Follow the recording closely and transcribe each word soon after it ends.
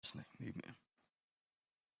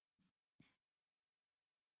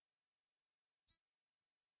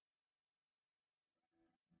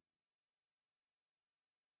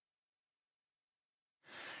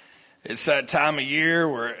It's that time of year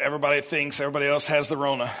where everybody thinks everybody else has the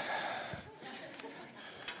Rona.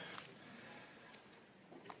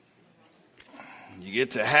 You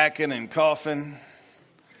get to hacking and coughing.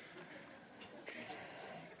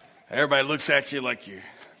 Everybody looks at you like you're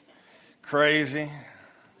crazy.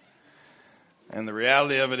 And the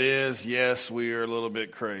reality of it is, yes, we are a little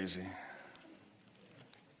bit crazy.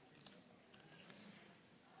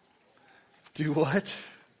 Do what?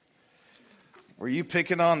 Were you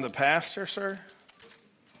picking on the pastor, sir?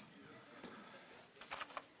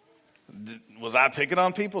 Was I picking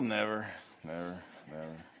on people? Never.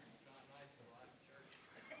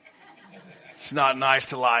 It's not nice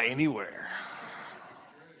to lie anywhere.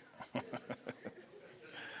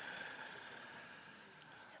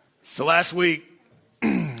 So last week,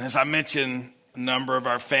 as I mentioned, a number of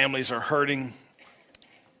our families are hurting.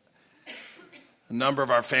 A number of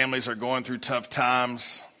our families are going through tough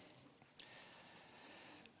times.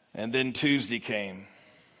 And then Tuesday came.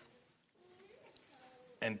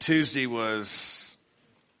 And Tuesday was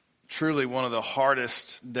truly one of the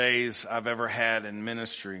hardest days I've ever had in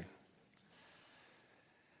ministry.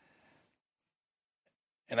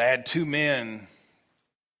 And I had two men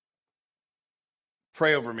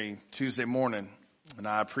pray over me Tuesday morning. And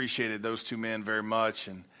I appreciated those two men very much.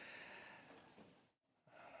 And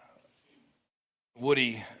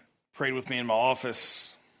Woody prayed with me in my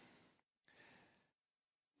office.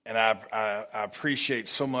 And I appreciate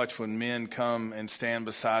so much when men come and stand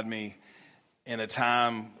beside me in a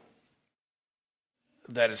time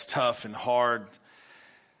that is tough and hard.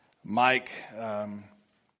 Mike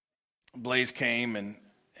Blaze came and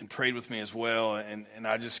prayed with me as well. And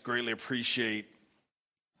I just greatly appreciate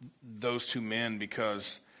those two men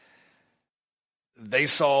because they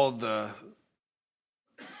saw the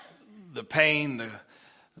pain,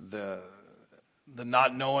 the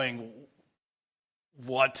not knowing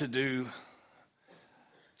what to do,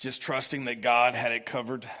 just trusting that God had it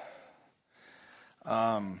covered.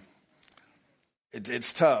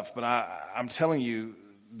 It's tough, but I'm telling you,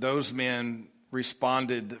 those men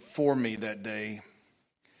responded for me that day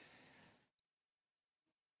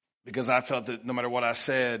because I felt that no matter what I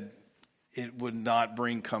said, it would not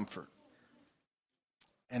bring comfort.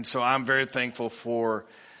 And so I'm very thankful for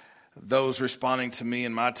those responding to me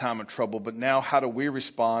in my time of trouble. But now, how do we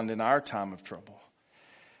respond in our time of trouble?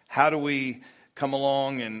 How do we come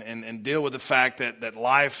along and deal with the fact that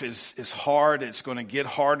life is hard, it's going to get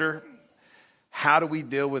harder? How do we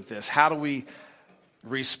deal with this? How do we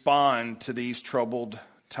respond to these troubled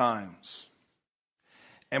times?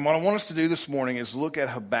 And what I want us to do this morning is look at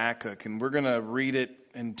Habakkuk, and we're going to read it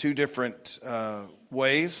in two different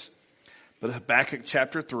ways. But Habakkuk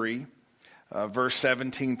chapter 3, verse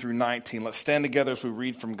 17 through 19. Let's stand together as we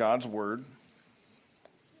read from God's word.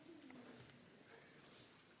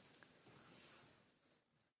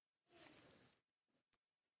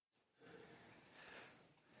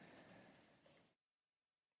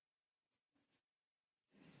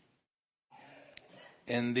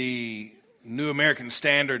 In the New American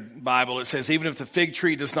Standard Bible, it says, even if the fig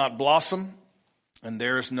tree does not blossom and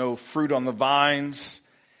there is no fruit on the vines,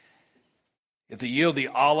 if the yield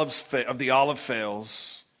of the olive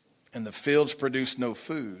fails and the fields produce no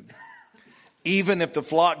food, even if the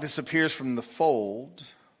flock disappears from the fold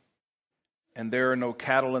and there are no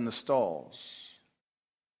cattle in the stalls,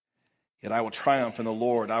 yet I will triumph in the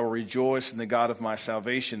Lord. I will rejoice in the God of my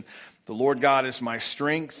salvation. The Lord God is my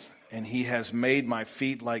strength, and he has made my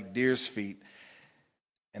feet like deer's feet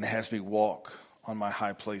and has me walk on my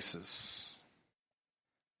high places.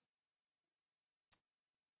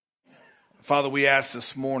 Father, we ask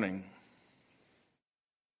this morning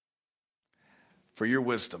for your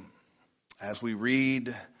wisdom as we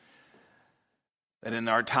read that in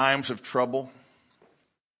our times of trouble,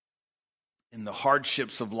 in the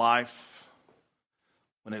hardships of life,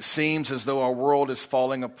 when it seems as though our world is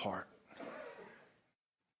falling apart,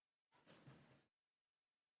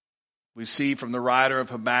 we see from the writer of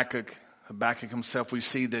Habakkuk himself, we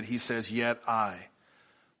see that he says, yet I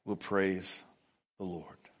will praise the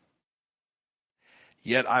Lord.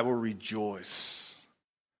 Yet I will rejoice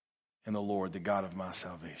in the Lord, the God of my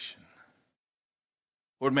salvation.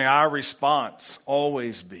 Lord, may our response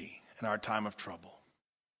always be in our time of trouble,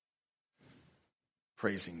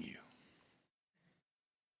 praising you.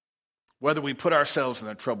 Whether we put ourselves in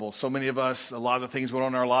that trouble, so many of us, a lot of the things going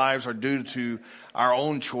on in our lives are due to our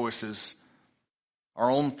own choices,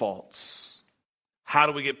 our own faults. How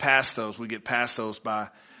do we get past those? We get past those by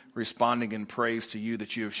responding in praise to you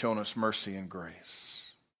that you have shown us mercy and grace.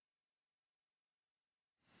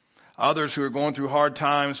 Others who are going through hard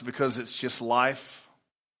times because it's just life,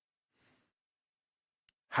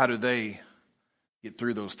 how do they get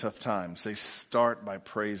through those tough times? They start by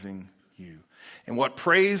praising you. And what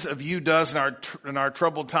praise of you does in our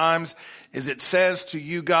troubled times is it says to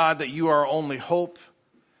you, God, that you are our only hope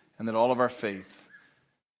and that all of our faith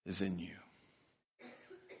is in you.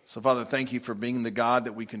 So, Father, thank you for being the God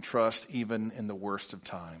that we can trust even in the worst of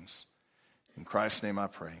times. In Christ's name I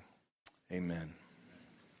pray. Amen.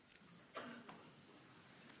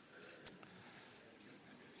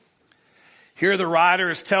 Here the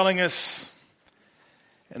writer is telling us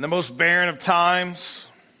in the most barren of times,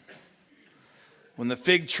 when the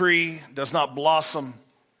fig tree does not blossom,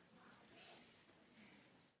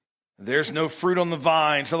 there's no fruit on the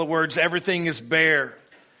vines. In other words, everything is bare.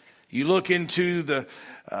 You look into the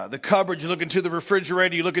cupboard, you look into the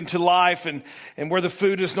refrigerator, you look into life and where the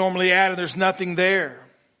food is normally at, and there's nothing there.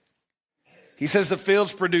 He says the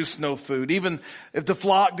fields produce no food, even if the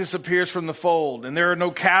flock disappears from the fold and there are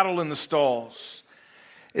no cattle in the stalls.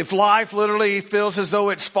 If life literally feels as though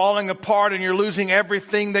it's falling apart and you're losing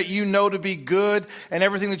everything that you know to be good and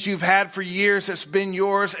everything that you've had for years that's been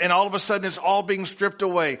yours, and all of a sudden it's all being stripped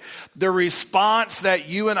away, the response that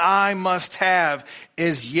you and I must have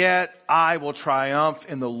is, yet I will triumph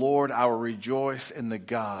in the Lord. I will rejoice in the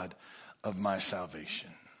God of my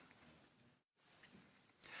salvation.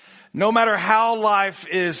 No matter how life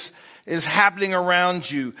is happening around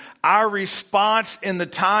you, our response in the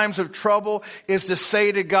times of trouble is to say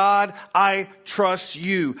to God, I trust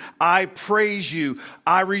you. I praise you.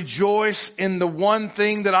 I rejoice in the one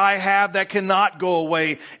thing that I have that cannot go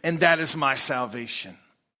away, and that is my salvation.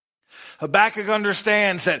 Habakkuk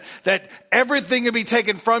understands that everything can be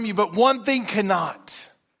taken from you, but one thing cannot,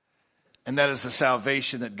 and that is the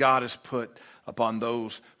salvation that God has put upon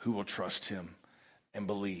those who will trust him and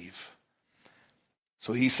believe.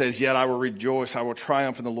 So he says, yet I will rejoice. I will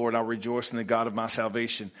triumph in the Lord. I will rejoice in the God of my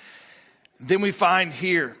salvation. Then we find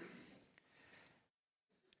here,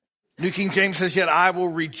 New King James says, yet I will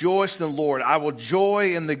rejoice in the Lord. I will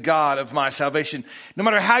joy in the God of my salvation. No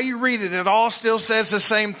matter how you read it, it all still says the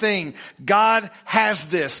same thing. God has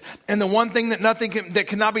this. And the one thing that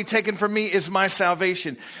cannot be taken from me is my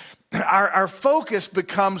salvation. Our focus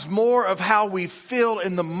becomes more of how we feel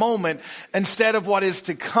in the moment instead of what is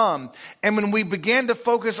to come. And when we begin to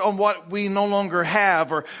focus on what we no longer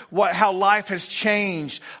have or how life has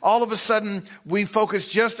changed, all of a sudden we focus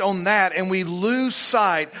just on that and we lose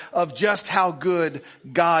sight of just how good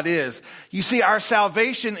God is. You see, our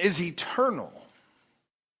salvation is eternal.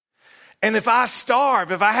 And if I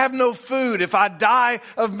starve, if I have no food, if I die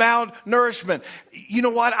of malnourishment, you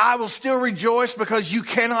know what? I will still rejoice because you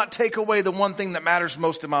cannot take away the one thing that matters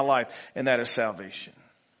most in my life, and that is salvation.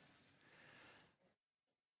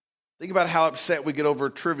 Think about how upset we get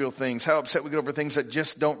over trivial things, how upset we get over things that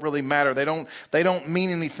just don't really matter. They don't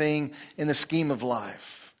mean anything in the scheme of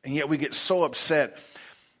life. And yet we get so upset.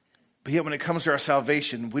 But yet when it comes to our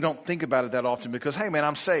salvation, we don't think about it that often because, hey man,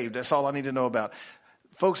 I'm saved. That's all I need to know about.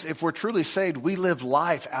 Folks, if we're truly saved, we live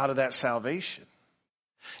life out of that salvation.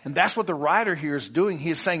 And that's what the writer here is doing.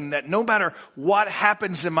 He is saying that no matter what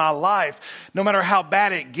happens in my life, no matter how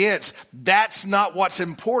bad it gets, that's not what's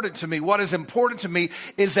important to me. What is important to me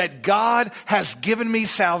is that God has given me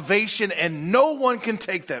salvation and no one can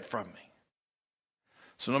take that from me.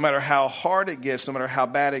 So no matter how hard it gets, no matter how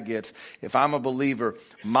bad it gets, if I'm a believer,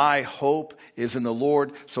 my hope is in the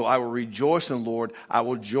Lord. So I will rejoice in the Lord. I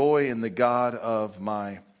will joy in the God of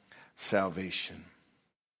my salvation.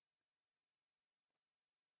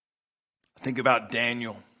 Think about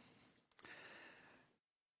Daniel.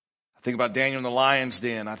 I think about Daniel in the lion's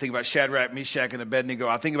den. I think about Shadrach, Meshach, and Abednego.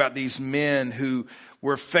 I think about these men who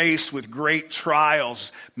were faced with great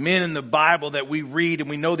trials. Men in the Bible that we read and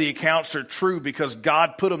we know the accounts are true because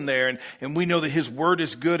God put them there. And we know that his word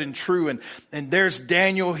is good and true. And there's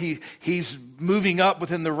Daniel. He's moving up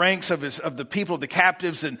within the ranks of the people, the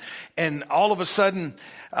captives. And all of a sudden,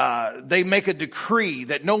 they make a decree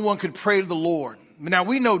that no one could pray to the Lord. Now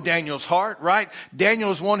we know Daniel's heart, right?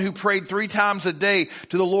 Daniel is one who prayed 3 times a day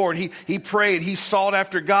to the Lord. He prayed, he sought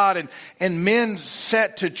after God, and men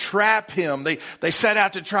set to trap him. They set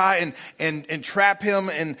out to try and trap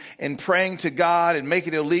him in praying to God and make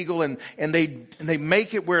it illegal, and they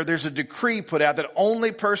make it where there's a decree put out that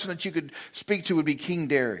only person that you could speak to would be King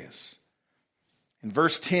Darius. In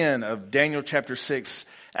verse 10 of Daniel chapter 6,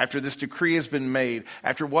 after this decree has been made,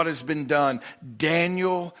 after what has been done,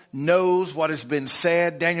 Daniel knows what has been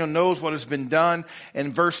said. Daniel knows what has been done.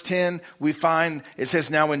 In verse 10, we find, it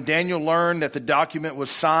says, now when Daniel learned that the document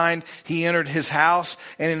was signed, he entered his house,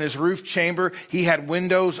 and in his roof chamber, he had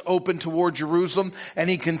windows open toward Jerusalem,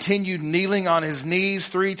 and he continued kneeling on his knees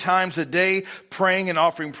 3 times a day, praying and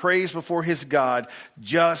offering praise before his God,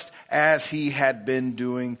 just as he had been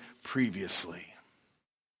doing previously.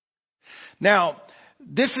 Now,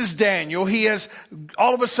 this is Daniel. He has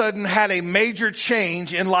all of a sudden had a major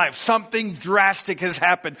change in life. Something drastic has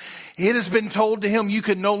happened. It has been told to him, you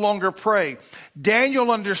can no longer pray. Daniel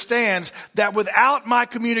understands that without my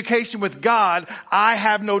communication with God, I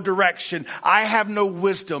have no direction. I have no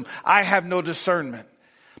wisdom. I have no discernment.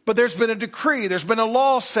 But there's been a decree. There's been a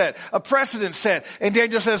law set, a precedent set. And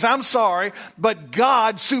Daniel says, I'm sorry, but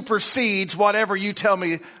God supersedes whatever you tell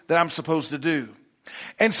me that I'm supposed to do.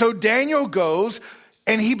 And so Daniel goes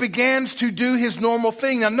and he begins to do his normal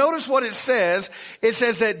thing. Now notice what it says. It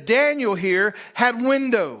says that Daniel here had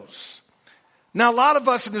windows. Now a lot of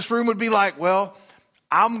us in this room would be like, well,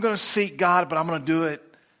 I'm going to seek God, but I'm going to do it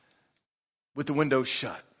with the windows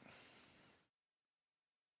shut.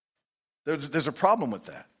 There's a problem with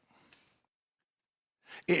that.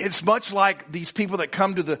 It's much like these people that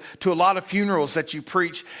come to a lot of funerals that you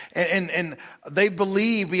preach, and they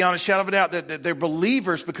believe beyond a shadow of a doubt that they're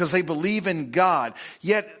believers because they believe in God.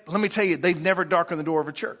 Yet, let me tell you, they've never darkened the door of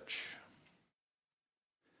a church.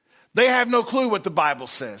 They have no clue what the Bible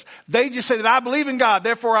says. They just say that I believe in God,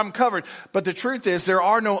 therefore I'm covered. But the truth is, there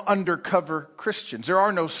are no undercover Christians. There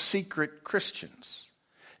are no secret Christians.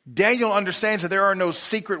 Daniel understands that there are no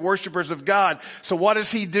secret worshipers of God. So what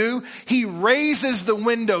does he do? He raises the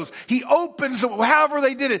windows. He opens, however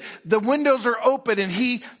they did it. The windows are open, and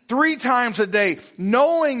he 3 times a day,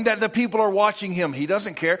 knowing that the people are watching him. He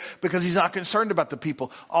doesn't care because he's not concerned about the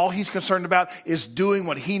people. All he's concerned about is doing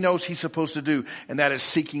what he knows he's supposed to do, and that is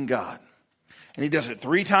seeking God. And he does it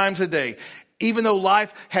 3 times a day. Even though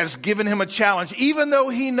life has given him a challenge, even though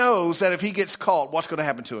he knows that if he gets caught, what's going to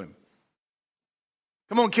happen to him?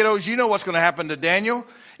 Come on, kiddos, you know what's going to happen to Daniel.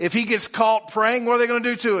 If he gets caught praying, what are they going to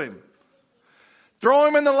do to him? Throw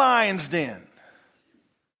him in the lion's den.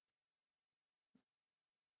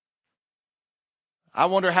 I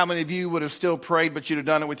wonder how many of you would have still prayed, but you'd have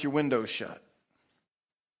done it with your windows shut.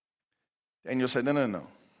 Daniel said, no.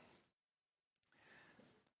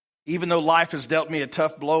 Even though life has dealt me a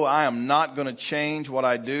tough blow, I am not going to change what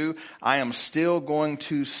I do. I am still going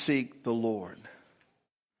to seek the Lord.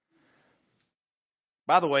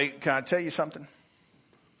 By the way, can I tell you something?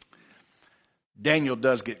 Daniel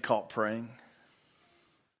does get caught praying.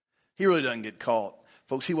 He really doesn't get caught.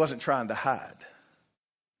 Folks, he wasn't trying to hide.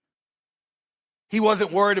 He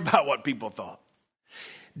wasn't worried about what people thought.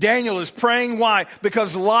 Daniel is praying. Why?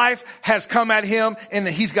 Because life has come at him and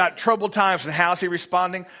he's got troubled times. And how's he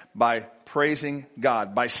responding? By praising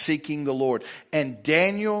God, by seeking the Lord. And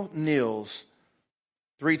Daniel kneels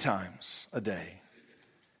 3 times a day,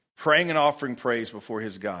 praying and offering praise before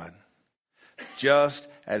his God, just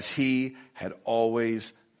as he had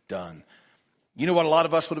always done. You know what a lot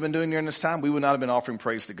of us would have been doing during this time? We would not have been offering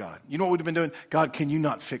praise to God. You know what we'd have been doing? God, can you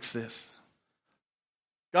not fix this?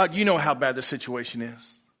 God, you know how bad the situation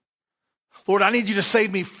is. Lord, I need you to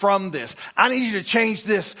save me from this. I need you to change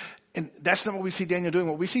this. And that's not what we see Daniel doing.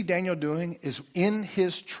 What we see Daniel doing is in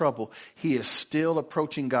his trouble, he is still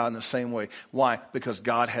approaching God in the same way. Why? Because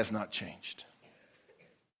God has not changed.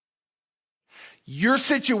 Your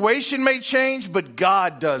situation may change, but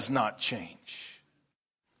God does not change.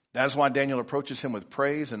 That's why Daniel approaches him with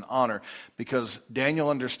praise and honor, because Daniel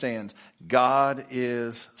understands God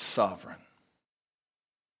is sovereign.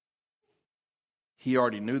 He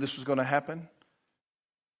already knew this was going to happen.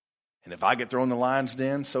 And if I get thrown in the lion's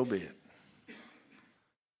den, so be it.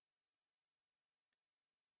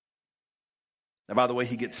 Now, by the way,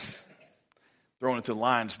 he gets thrown into the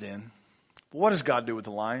lion's den. But what does God do with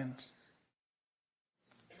the lions?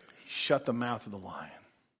 He shut the mouth of the lion.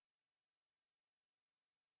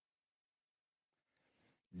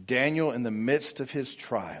 Daniel, in the midst of his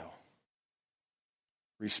trial,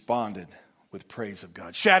 responded with praise of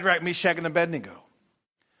God. Shadrach, Meshach, and Abednego.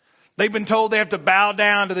 They've been told they have to bow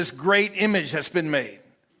down to this great image that's been made.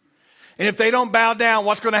 And if they don't bow down,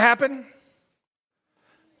 what's going to happen?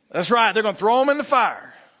 That's right, they're going to throw them in the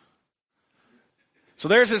fire. So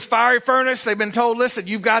there's this fiery furnace. They've been told, listen,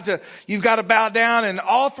 you've got to bow down. And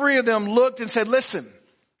all 3 of them looked and said, listen,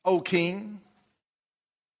 O king,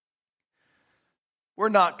 we're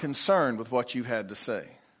not concerned with what you've had to say.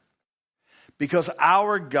 Because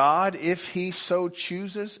our God, if he so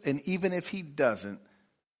chooses, and even if he doesn't,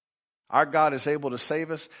 our God is able to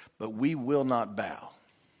save us, but we will not bow.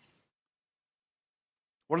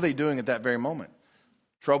 What are they doing at that very moment?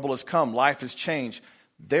 Trouble has come. Life has changed.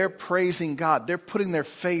 They're praising God. They're putting their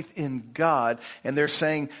faith in God, and they're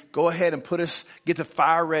saying, go ahead and get the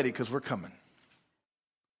fire ready because we're coming.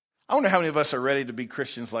 I wonder how many of us are ready to be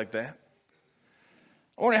Christians like that.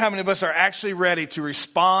 I wonder how many of us are actually ready to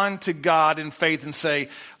respond to God in faith and say,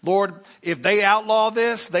 Lord, if they outlaw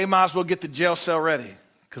this, they might as well get the jail cell ready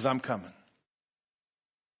because I'm coming.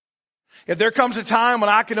 If there comes a time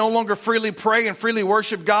when I can no longer freely pray and freely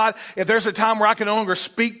worship God, if there's a time where I can no longer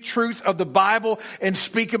speak truth of the Bible and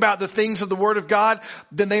speak about the things of the Word of God,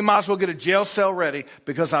 then they might as well get a jail cell ready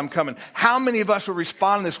because I'm coming. How many of us will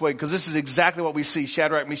respond this way? Because this is exactly what we see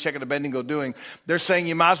Shadrach, Meshach, and Abednego doing. They're saying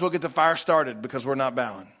you might as well get the fire started because we're not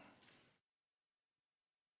bowing.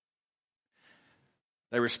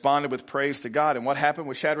 They responded with praise to God. And what happened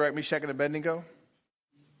with Shadrach, Meshach, and Abednego?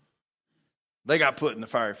 They got put in the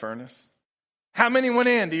fiery furnace. How many went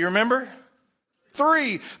in? Do you remember?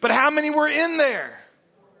 3. But how many were in there?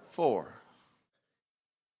 4.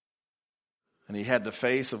 And he had the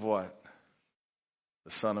face of what?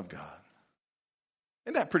 The Son of God.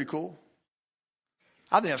 Isn't that pretty cool?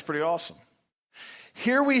 I think that's pretty awesome.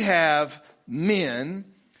 Here we have men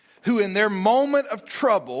who in their moment of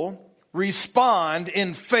trouble respond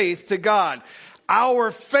in faith to God.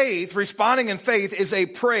 Our faith, responding in faith, is a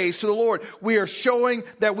praise to the Lord. We are showing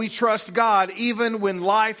that we trust God even when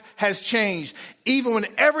life has changed, even when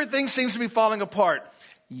everything seems to be falling apart.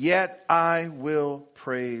 Yet I will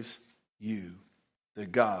praise you, the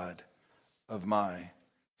God of my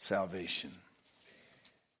salvation.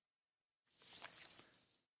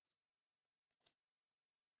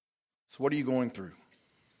 So what are you going through?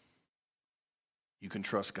 You can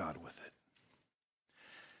trust God with it.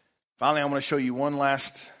 Finally, I want to show you one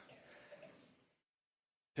last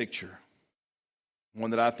picture, one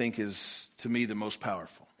that I think is, to me, the most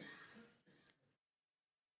powerful.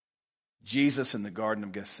 Jesus in the Garden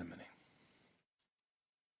of Gethsemane.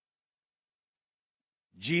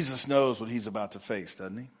 Jesus knows what he's about to face,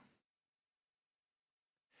 doesn't he?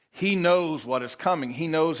 He knows what is coming. He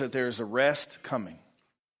knows that there is arrest coming.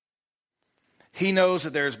 He knows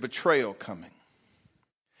that there is betrayal coming.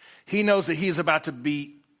 He knows that he is about to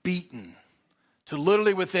be beaten to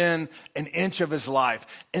literally within an inch of his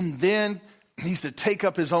life. And then he's to take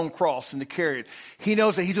up his own cross and to carry it. He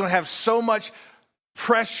knows that he's going to have so much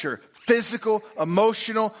pressure, physical,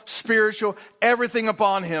 emotional, spiritual, everything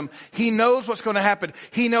upon him. He knows what's going to happen.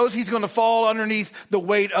 He knows he's going to fall underneath the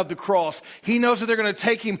weight of the cross. He knows that they're going to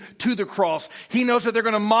take him to the cross. He knows that they're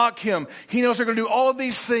going to mock him. He knows they're going to do all of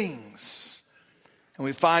these things. And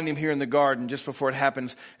we find him here in the garden just before it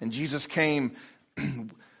happens. And Jesus came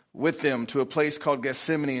with them to a place called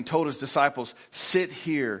Gethsemane and told his disciples, sit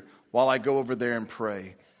here while I go over there and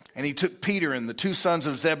pray. And he took Peter and the 2 sons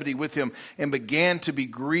of Zebedee with him and began to be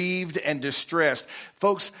grieved and distressed.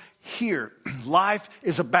 Folks, here, life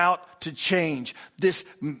is about to change this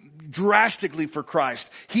drastically for Christ.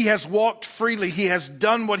 He has walked freely. He has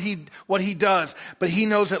done what he does, but he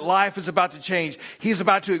knows that life is about to change. He's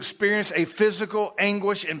about to experience a physical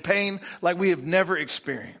anguish and pain like we have never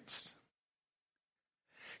experienced.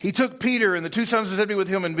 He took Peter and the 2 sons of Zebedee with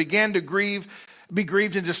him and began to be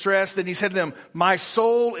grieved and distressed. Then he said to them, my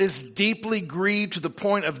soul is deeply grieved to the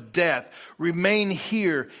point of death. Remain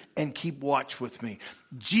here and keep watch with me.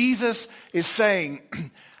 Jesus is saying,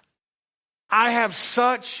 I have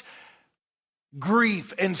such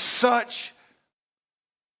grief and such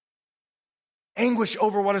anguish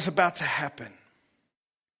over what is about to happen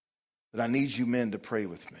that I need you men to pray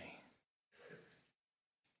with me.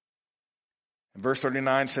 And verse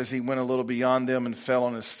 39 says he went a little beyond them and fell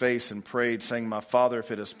on his face and prayed, saying, my Father, if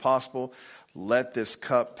it is possible, let this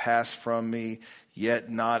cup pass from me, yet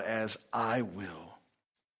not as I will,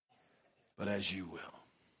 but as you will.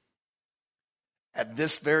 At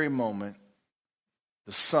this very moment,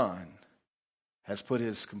 the Son has put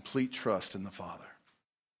his complete trust in the Father.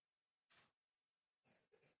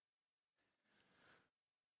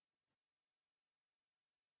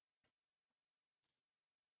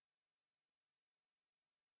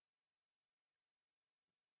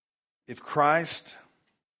 If Christ,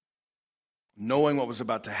 knowing what was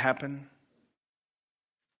about to happen,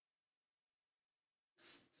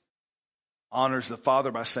 honors the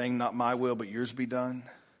Father by saying, not my will, but yours be done,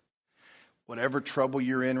 whatever trouble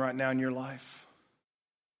you're in right now in your life,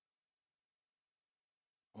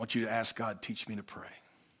 I want you to ask God, teach me to pray.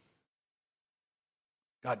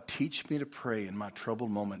 God, teach me to pray in my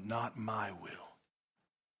troubled moment, not my will,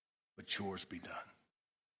 but yours be done.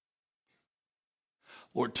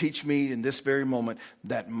 Lord, teach me in this very moment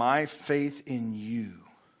that my faith in you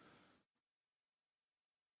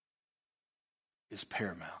is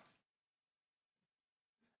paramount.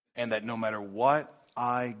 And that no matter what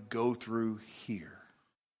I go through here,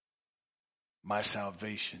 my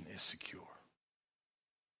salvation is secure.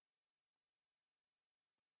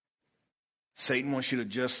 Satan wants you to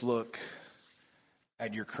just look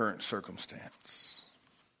at your current circumstance.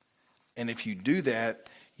 And if you do that,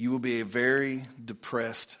 you will be a very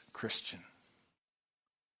depressed Christian.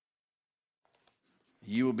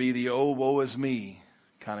 You will be the oh, woe is me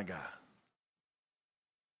kind of guy.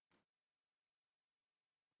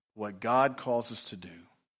 What God calls us to do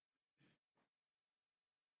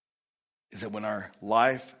is that when our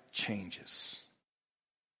life changes,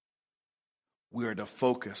 we are to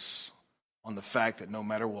focus on the fact that no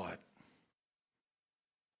matter what,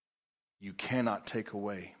 you cannot take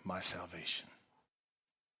away my salvation.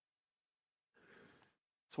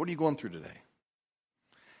 So what are you going through today?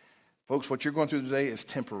 Folks, what you're going through today is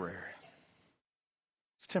temporary.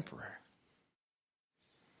 It's temporary.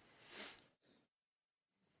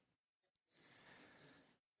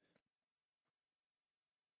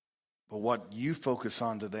 But what you focus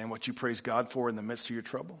on today and what you praise God for in the midst of your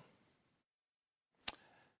trouble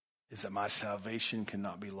is that my salvation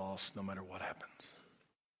cannot be lost no matter what happens.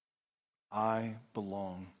 I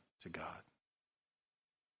belong to God.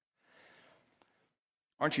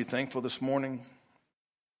 Aren't you thankful this morning?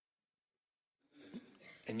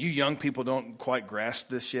 And you young people don't quite grasp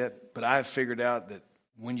this yet, but I have figured out that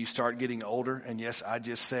when you start getting older, and yes, I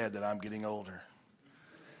just said that I'm getting older.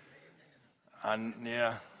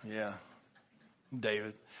 Yeah.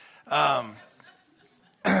 David.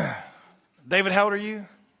 David, how old are you?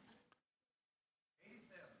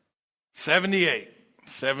 78.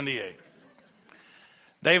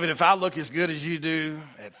 David, if I look as good as you do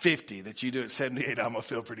at 50, that you do at 78, I'm going to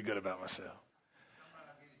feel pretty good about myself.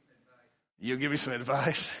 You'll give me some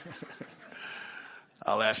advice?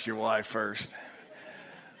 I'll ask your wife first.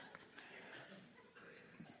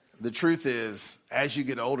 The truth is, as you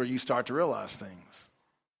get older, you start to realize things.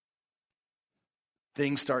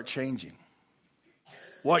 Things start changing.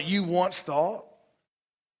 What you once thought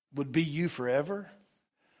would be you forever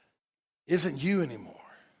isn't you anymore.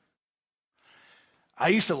 I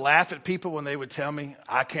used to laugh at people when they would tell me,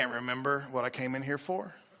 I can't remember what I came in here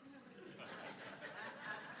for.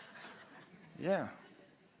 Yeah.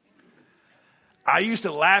 I used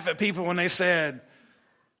to laugh at people when they said,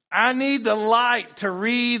 I need the light to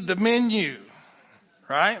read the menu,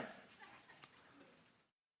 right?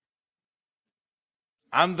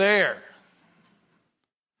 I'm there.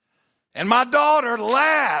 And my daughter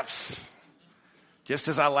laughs, just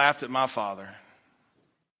as I laughed at my father.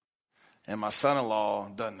 And my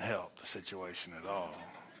son-in-law doesn't help the situation at all.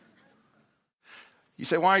 You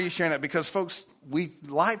say, why are you sharing that? Because, folks,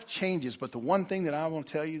 life changes, but the one thing that I want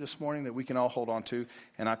to tell you this morning that we can all hold on to,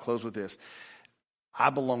 and I close with this, I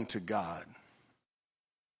belong to God.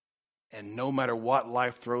 And no matter what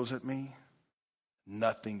life throws at me,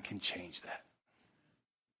 nothing can change that.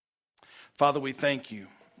 Father, we thank you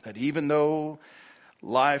that even though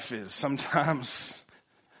life is sometimes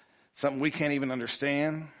something we can't even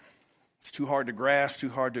understand, it's too hard to grasp, too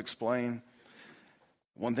hard to explain,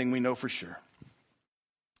 one thing we know for sure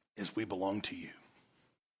is we belong to you.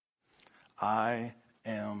 I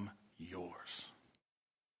am yours.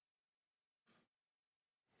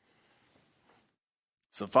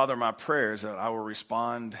 So, Father, my prayer is that I will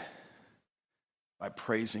respond by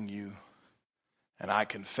praising you. And I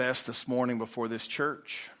confess this morning before this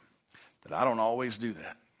church that I don't always do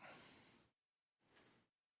that.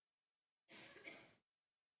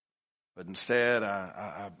 But instead,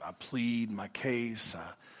 I plead my case.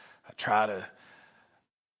 I try to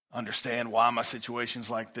understand why my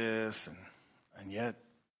situation's like this. And yet,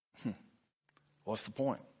 what's the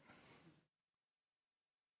point?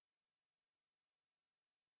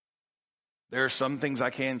 There are some things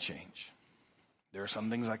I can change. There are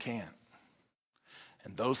some things I can't.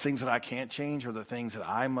 And those things that I can't change are the things that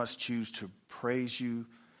I must choose to praise you in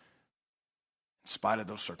spite of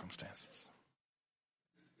those circumstances.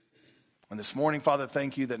 And this morning, Father,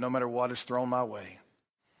 thank you that no matter what is thrown my way,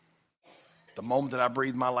 the moment that I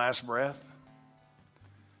breathe my last breath,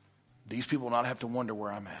 these people will not have to wonder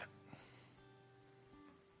where I'm at.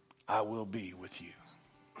 I will be with you.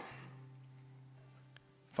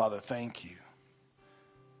 Father, thank you.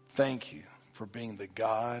 Thank you for being the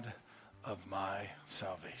God of my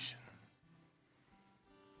salvation.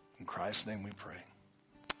 In Christ's name we pray.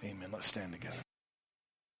 Amen. Let's stand together.